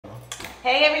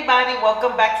Hey everybody,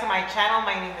 welcome back to my channel.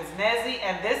 My name is Nezzy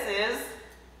and this is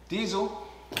Diesel.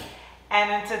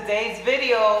 And in today's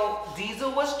video,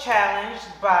 Diesel was challenged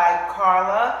by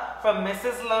Carla from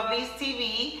Mrs. Lovely's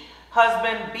TV,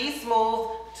 husband B Smooth,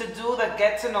 to do the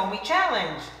Get to Know Me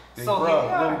challenge. Big so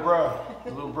bruh,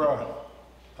 little bruh,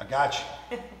 I got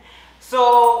you.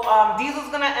 So Diesel's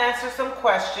gonna answer some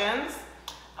questions.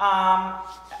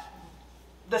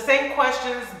 The same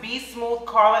questions B Smooth,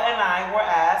 Carla, and I were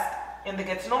asked in the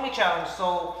Get to Know Me challenge.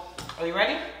 So, are you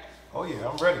ready? Oh yeah,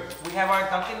 I'm ready. We have our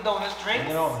Dunkin' Donuts drinks.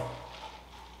 Bring it on.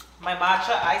 My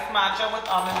matcha, iced matcha with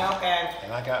almond milk,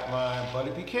 and I got my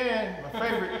butter pecan, my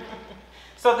favorite.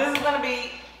 So this is gonna be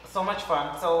so much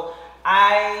fun. So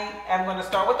I am gonna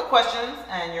start with the questions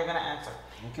and you're gonna answer.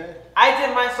 Okay. I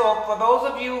did mine, so for those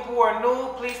of you who are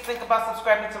new, please think about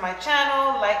subscribing to my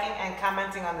channel, liking and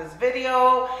commenting on this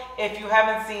video. If you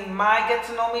haven't seen my Get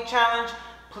to Know Me challenge,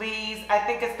 please, I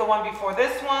think it's the one before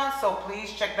this one, so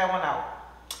please check that one out.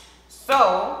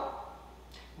 So,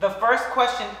 the first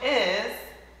question is,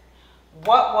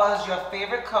 what was your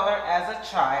favorite color as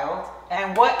a child,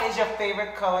 and what is your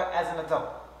favorite color as an adult?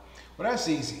 Well, that's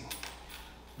easy.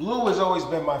 Blue has always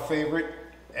been my favorite,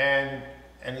 and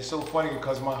it's so funny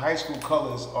because my high school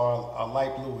colors are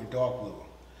light blue and dark blue.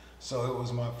 So it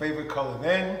was my favorite color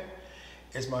then,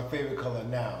 it's my favorite color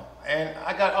now. And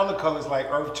I got other colors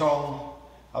like earth tone.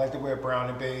 I like to wear brown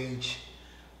and beige.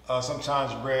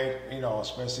 Sometimes red, you know,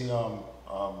 especially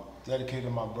dedicated to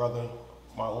my brother,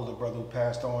 my older brother who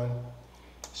passed on.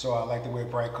 So I like to wear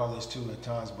bright colors too at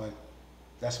times, but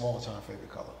that's my all-time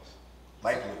favorite colors.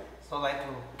 Light blue. So light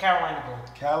blue. Carolina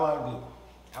blue. Carolina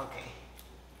blue. Okay.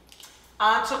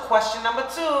 On to question number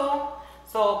 2.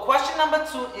 So question number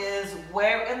 2 is,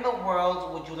 where in the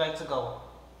world would you like to go?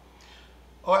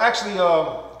 Oh, actually,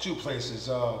 2 places.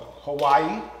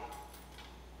 Hawaii.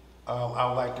 I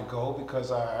would like to go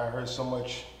because I heard so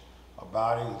much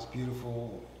about it. It's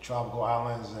beautiful, tropical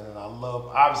islands, and I love,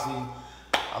 obviously,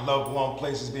 I love warm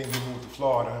places, being moved to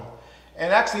Florida.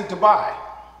 And actually Dubai,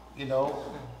 you know,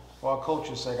 for our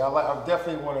culture's sake. I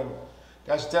definitely want to,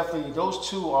 that's definitely, those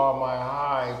 2 are my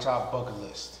high top bucket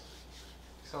list.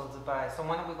 So Dubai. So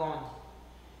when are we going?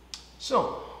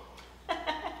 Soon.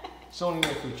 Soon in the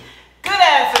future. Good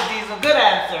answer, Diesel. Good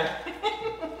answer.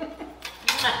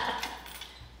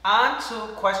 On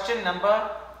to question number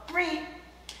 3.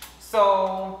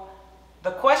 So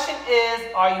the question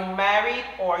is, are you married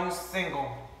or are you single?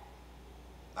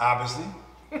 Obviously.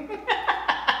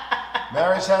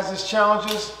 Marriage has its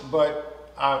challenges, but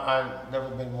I've never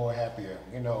been more happier.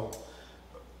 You know,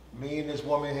 me and this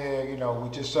woman here, you know, we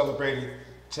just celebrated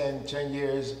 10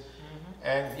 years.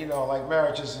 And, you know, like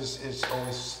marriage is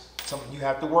always something you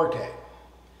have to work at.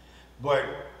 But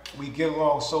we get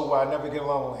along so well. I never get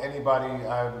along with anybody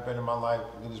I've ever been in my life.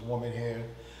 With this woman here.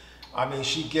 I mean,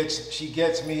 she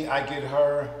gets me, I get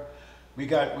her. We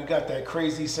got that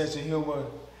crazy sense of humor.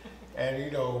 And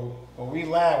you know, when we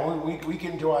laugh, we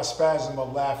get into our spasm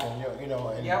of laughing, you know.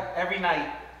 And yep, every night.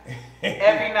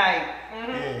 Every night.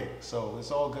 Yeah, so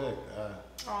it's all good.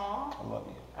 Aww. I love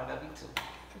you. I love you too.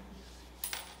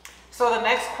 So the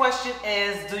next question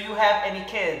is, do you have any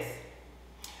kids?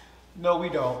 No, we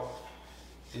don't.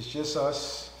 It's just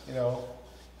us, you know.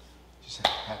 Just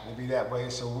happen to be that way,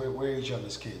 so we're each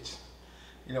other's kids.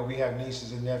 You know, we have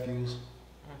nieces and nephews.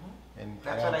 And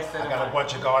that's what I said. I got a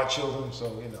bunch of godchildren,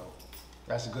 so you know,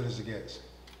 that's as good as it gets.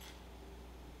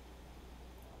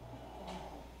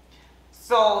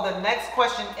 So the next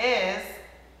question is.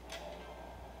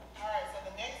 All right. So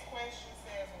the next question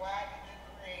says, why did you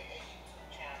create a YouTube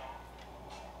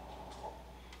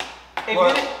channel?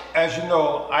 Well, as you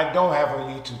know, I don't have a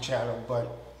YouTube channel,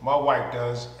 but my wife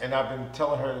does, and I've been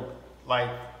telling her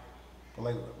for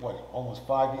what, almost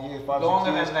 5 years, 5 Longer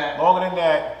 6 years, than that. longer than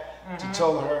that. To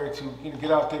tell her to, you know,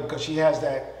 get out there because she has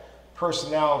that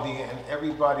personality and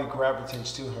everybody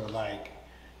gravitates to her. Like,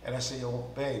 and I say, yo,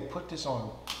 babe, put this on,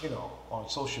 you know, on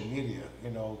social media, you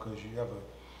know, because you have a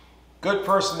good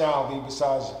personality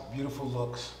besides beautiful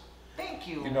looks. Thank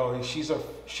you. You know, she's a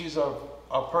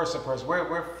person.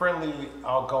 We're friendly,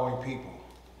 outgoing people.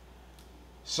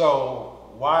 So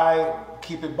why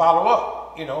keep it bottled up?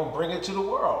 You know, bring it to the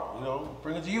world. You know,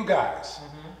 bring it to you guys.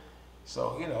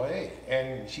 So, you know, hey,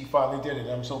 and she finally did it.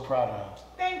 I'm so proud of her.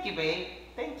 Thank you, babe.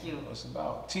 Thank you. It's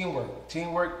about teamwork.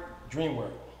 Teamwork, dream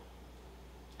work.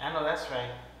 I know that's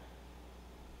right.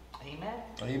 Amen.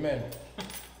 Amen.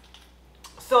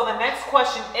 So the next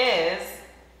question is.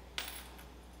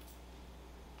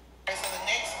 So the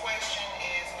next question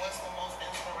is, what's the most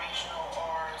inspirational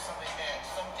or something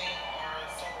or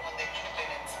someone that you've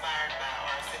been inspired by,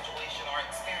 or a situation or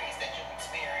experience that you've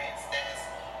experienced that has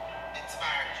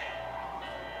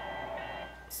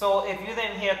So if you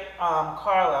didn't hear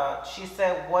Carla, she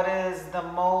said, what is the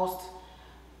most,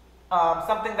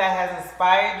 something that has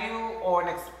inspired you or an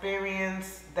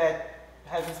experience that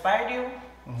has inspired you?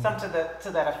 Something to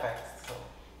that effect. So.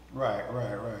 Right.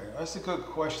 That's a good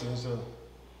question. There's a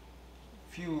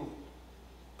few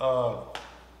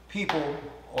people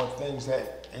or things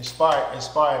that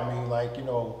inspire me. Like, you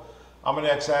know, I'm an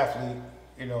ex-athlete,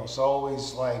 you know, so I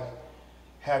always like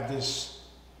have this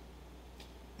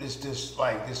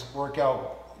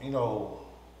workout, you know,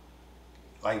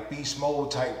 like beast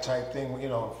mode type thing, you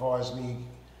know, as far as me,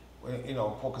 you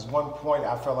know, because one point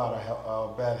I fell out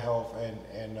of bad health,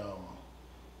 and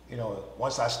you know,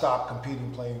 once I stopped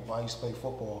competing, I used to play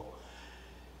football,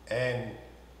 and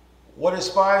what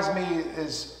inspires me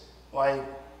is like,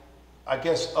 I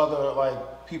guess other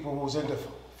like people who's into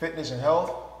fitness and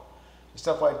health and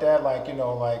stuff like that, like, you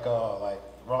know, like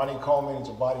Ronnie Coleman is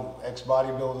a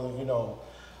ex-bodybuilder, you know,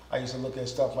 I used to look at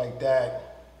stuff like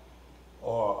that,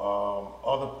 or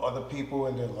other people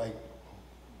into like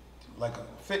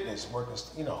fitness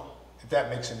workers, you know, if that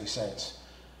makes any sense.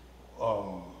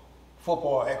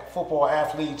 Football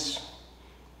athletes,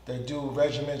 they do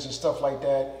regimens and stuff like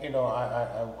that. You know,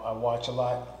 I watch a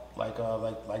lot,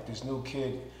 like this new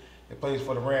kid that plays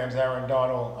for the Rams, Aaron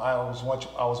Donald. I was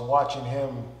watching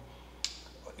him,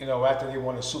 you know, after they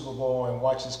won the Super Bowl, and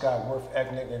watch this guy Worth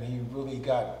Ethnic, and he really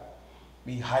got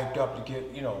me hyped up to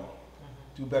get, you know,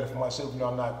 do better for myself. You know,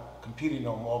 I'm not competing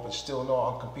no more, but still know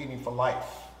I'm competing for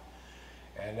life,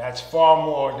 and that's far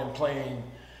more than playing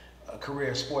a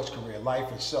career, sports career.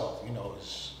 Life itself, you know,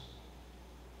 as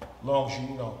long as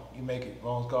you know you make it, as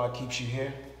long as God keeps you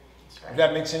here. Right. If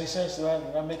that makes any sense, did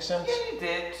that make sense? Yeah, you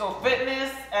did. So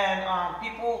fitness and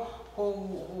people who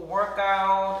work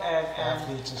out and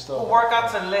athletes and stuff, who work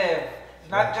out to live,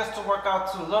 not just to work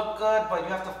out to look good, but you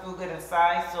have to feel good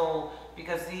inside. So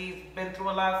because he's been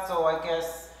through a lot, so I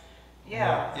guess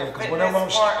yeah. Because whenever I'm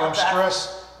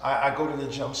stressed, I go to the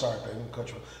gym. I'm sorry, baby, cut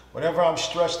you. Whenever I'm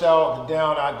stressed out and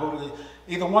down, I go to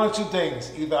either one or two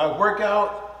things. Either I work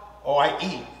out or I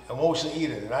eat. Emotional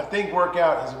eater, and I think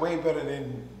workout is way better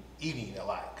than eating a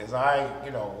lot, because I'm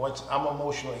an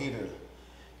emotional eater.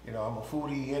 You know, I'm a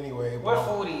foodie anyway. We're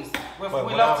foodies. We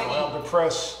love to eat. When I'm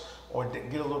depressed or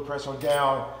get a little depressed or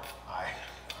down, I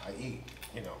eat.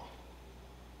 You know,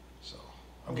 so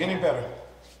I'm getting better.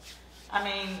 I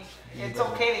mean, it's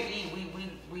okay to eat.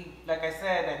 We like I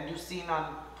said, and you've seen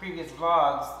on previous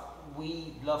vlogs,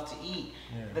 we love to eat.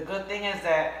 Yeah. The good thing is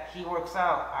that he works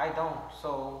out. I don't.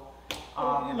 So.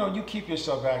 Well, you know, you keep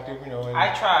yourself active, you know. And,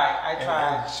 I try.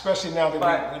 And especially now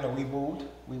that we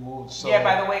moved. So yeah,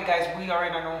 by the way, guys, we are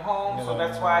in our new home, so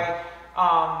that's why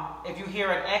if you hear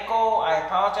an echo, I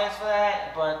apologize for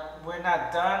that, but we're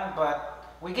not done, but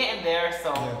we're getting there,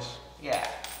 so yes. Yeah.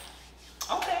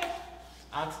 Okay,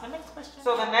 on to the next question.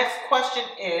 So the next question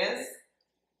is,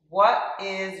 what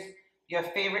is your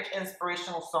favorite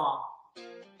inspirational song?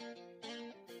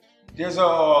 There's a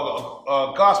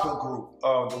gospel group,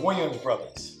 the Williams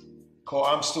Brothers, called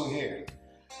I'm Still Here.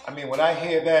 I mean, when I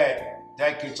hear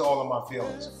that gets all of my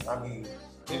feelings. I mean,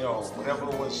 you know, whatever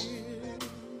was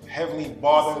heavily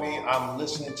bothering me, I'm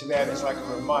listening to that. It's like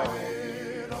a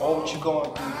reminder. All what you're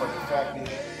going through, but the fact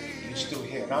is, you're still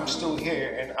here. And I'm still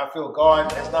here, and I feel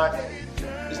God is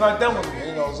not done with me.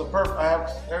 You know, it's a purpose.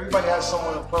 Everybody has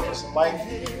someone a purpose in life.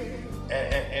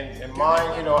 And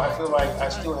mine, you know, I feel like I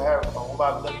still have a whole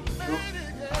lot of living to do.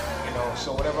 You know,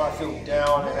 so whenever I feel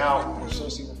down and out,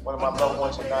 especially when one of my loved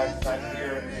ones are not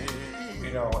here,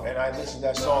 you know, and I listen to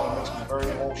that song, it makes me very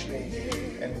emotional,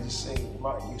 and just say,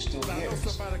 you're still here.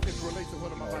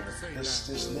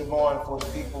 Just live on for the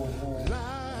people who,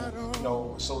 you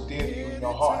know, so dear to you in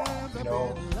your heart. You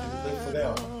know, live for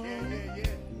them,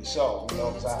 yourself. You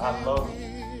know, because I love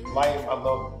life. I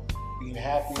love being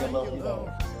happy. I love, you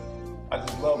know. I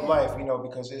just love life, you know,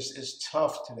 because it's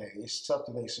tough today. It's tough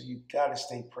today, so you gotta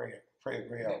stay pray out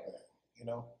there, you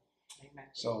know. Amen.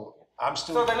 So I'm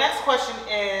still. So the next question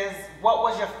is, what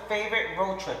was your favorite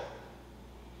road trip?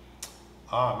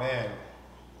 Oh man,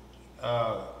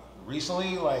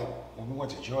 recently, like when we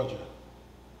went to Georgia,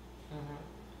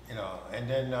 you know, and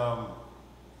then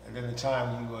the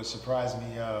time you surprised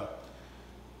me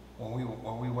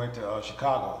when we went to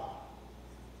Chicago,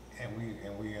 and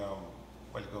we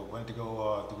went to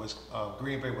go to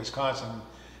Green Bay, Wisconsin,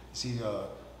 to see the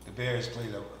Bears play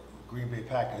the Green Bay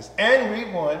Packers, and we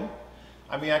won.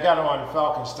 I mean, I got on the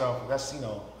Falcons stuff. That's, you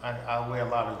know, I wear a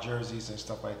lot of jerseys and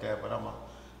stuff like that, but I'm a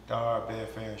diehard Bear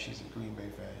fan. She's a Green Bay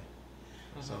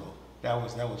fan, so that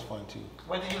was fun too.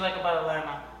 What did you like about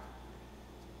Atlanta?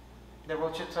 The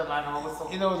road trip to Atlanta was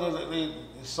so. You know the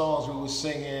songs we were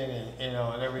singing and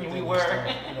and everything. We were.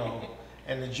 Stuff,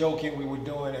 and the joking we were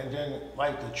doing, and then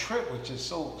like the trip was just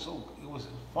so it was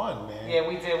fun, man. Yeah,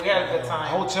 we did. We had a good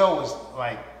time. The hotel was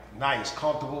like nice,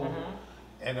 comfortable,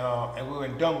 and we were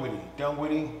in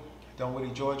Dunwoody,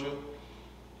 Georgia,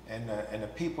 and the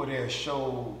people there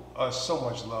showed us so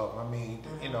much love. I mean,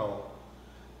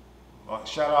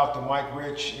 shout out to Mike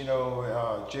Rich,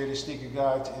 Jay the Sneaker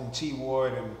Guy and T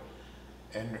Ward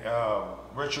and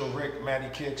Retro Rick, Matty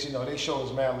Kicks. They showed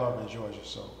us mad love in Georgia.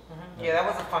 So yeah, that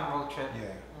was a fun road trip.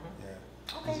 Yeah.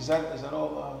 Okay. Is that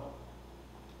all?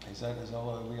 Is that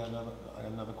all? We got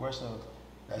another question.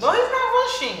 No, he's not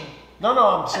rushing. No,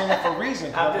 I'm saying it for a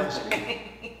reason. I'm just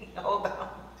hold on.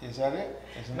 Is that it?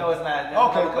 No, it's not.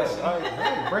 Okay, good. All right,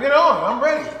 hey, bring it on. I'm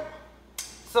ready.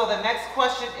 So the next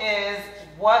question is,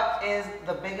 what is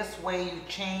the biggest way you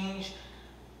change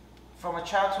from a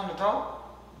child to an adult?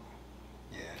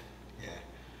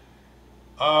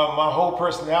 My whole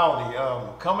personality.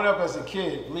 Coming up as a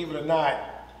kid, believe it or not,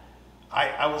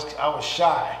 I was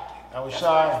shy. I was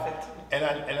shy, and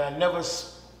I never,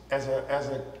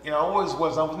 I always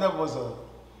was. I never was a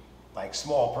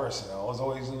small person. I was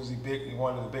always big,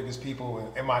 one of the biggest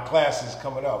people in my classes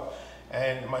coming up.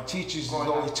 And my teachers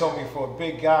always told me, for a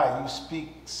big guy, you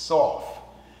speak soft.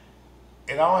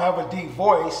 And I don't have a deep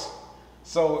voice,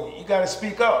 so you got to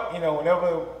speak up.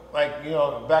 Whenever,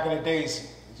 back in the days.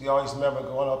 You always remember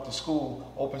going up to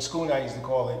school, open school night I used to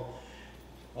call it.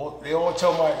 Well, they all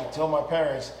tell my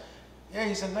parents, yeah,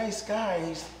 he's a nice guy.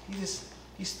 He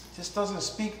just doesn't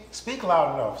speak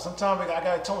loud enough. Sometimes I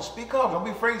gotta tell him, speak up. Don't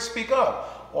be afraid to speak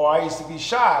up. Or I used to be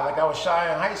shy, like I was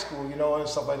shy in high school, and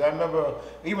stuff like that. I remember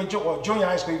even junior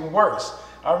high school, even worse.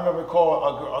 I remember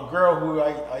calling a girl who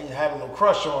I had a little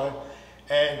crush on,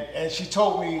 and she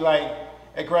told me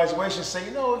at graduation, say,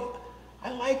 I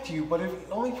liked you, but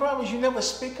the only problem is you never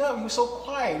speak up. You were so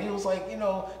quiet. He was like,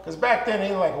 because back then,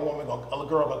 ain't like a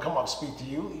girl gonna come up and speak to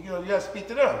you. You gotta speak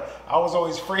to them. I was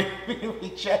always afraid to be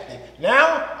rejected.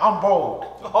 Now, I'm bold.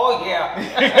 Oh, yeah.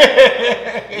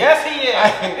 Yes, he is.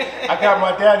 I got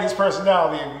my daddy's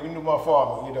personality. You knew my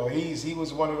father. He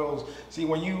was one of those. See,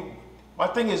 my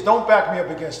thing is, don't back me up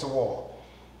against the wall.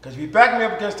 Because if you back me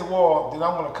up against the wall, then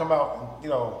I'm gonna come out,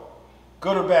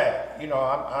 good or bad.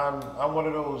 I'm one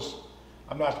of those.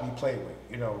 I'm not to be played with.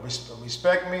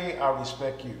 Respect me, I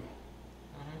respect you.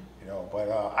 But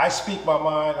I speak my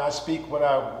mind, I speak what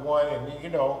I want, and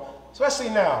especially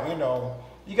now,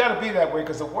 you got to be that way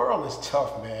because the world is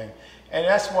tough, man. And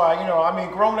that's why,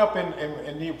 growing up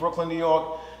in Brooklyn, New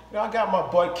York, I got my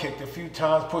butt kicked a few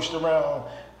times, pushed around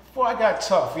before I got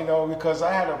tough, because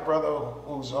I had a brother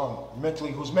who's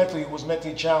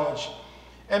mentally challenged,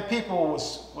 and people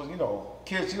was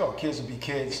kids, kids would be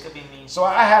kids. Could be mean. So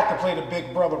I had to play the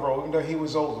big brother role, even though he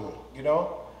was older,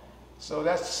 So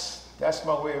that's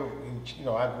my way of,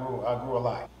 I grew a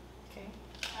lot. Okay.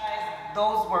 Guys,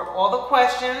 those were all the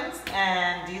questions,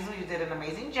 and Diesel, you did an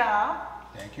amazing job.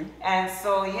 Thank you. And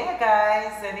so, yeah,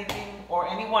 guys,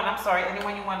 anyone you want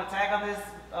to tag on this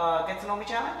Get to Know Me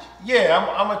challenge?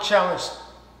 Yeah, I'm gonna challenge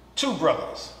two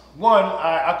brothers. One,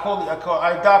 I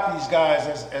adopt these guys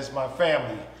as my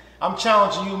family. I'm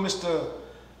challenging you, Mr.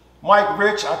 Mike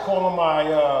Rich. I call him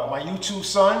my YouTube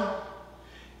son,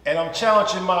 and I'm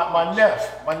challenging my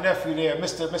nephew there,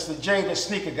 Mr. Jay the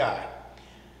Sneaker Guy.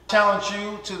 Challenge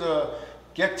you to the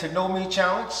Get to Know Me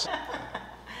challenge.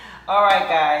 All right,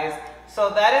 guys. So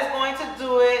that is going to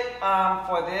do it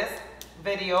for this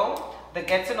video, the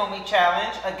Get to Know Me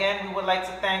challenge. Again, we would like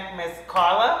to thank Miss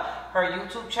Carla. Her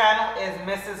YouTube channel is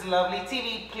Mrs. Lovely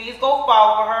TV. Please go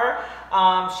follow her.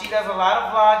 She does a lot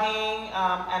of vlogging,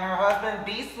 and her husband,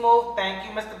 B Smooth. Thank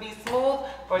you, Mr. B Smooth,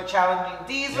 for challenging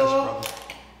Diesel. Yes,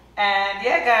 and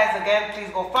yeah, guys, again, please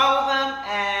go follow them,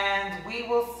 and we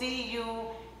will see you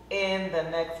in the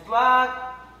next vlog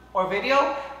or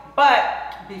video.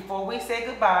 But before we say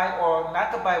goodbye, or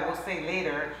not goodbye, we'll say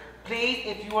later, please,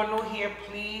 if you are new here,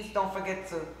 please don't forget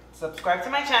to subscribe to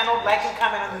my channel, like and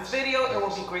comment on this video. It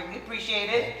will be greatly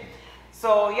appreciated.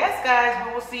 So yes, guys,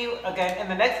 we will see you again in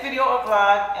the next video or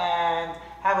vlog, and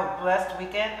have a blessed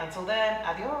weekend. Until then,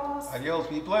 adios. Adios,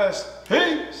 be blessed.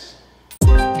 Peace.